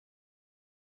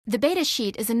The beta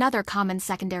sheet is another common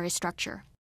secondary structure.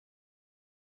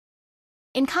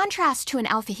 In contrast to an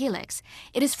alpha helix,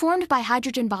 it is formed by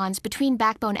hydrogen bonds between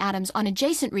backbone atoms on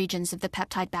adjacent regions of the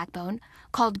peptide backbone,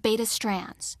 called beta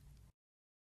strands.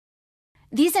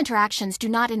 These interactions do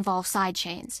not involve side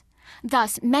chains.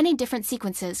 Thus, many different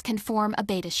sequences can form a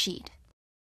beta sheet.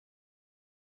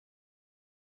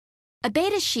 A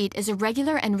beta sheet is a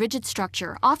regular and rigid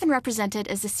structure often represented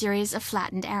as a series of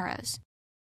flattened arrows.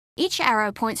 Each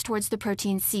arrow points towards the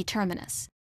protein's C-terminus.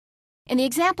 In the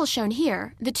example shown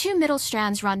here, the two middle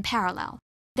strands run parallel,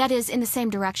 that is, in the same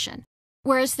direction,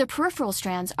 whereas the peripheral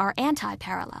strands are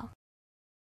anti-parallel.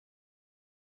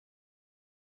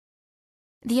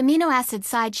 The amino acid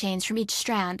side chains from each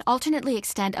strand alternately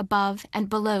extend above and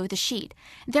below the sheet,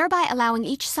 thereby allowing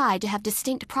each side to have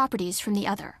distinct properties from the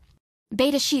other.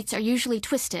 Beta sheets are usually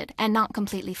twisted and not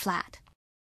completely flat.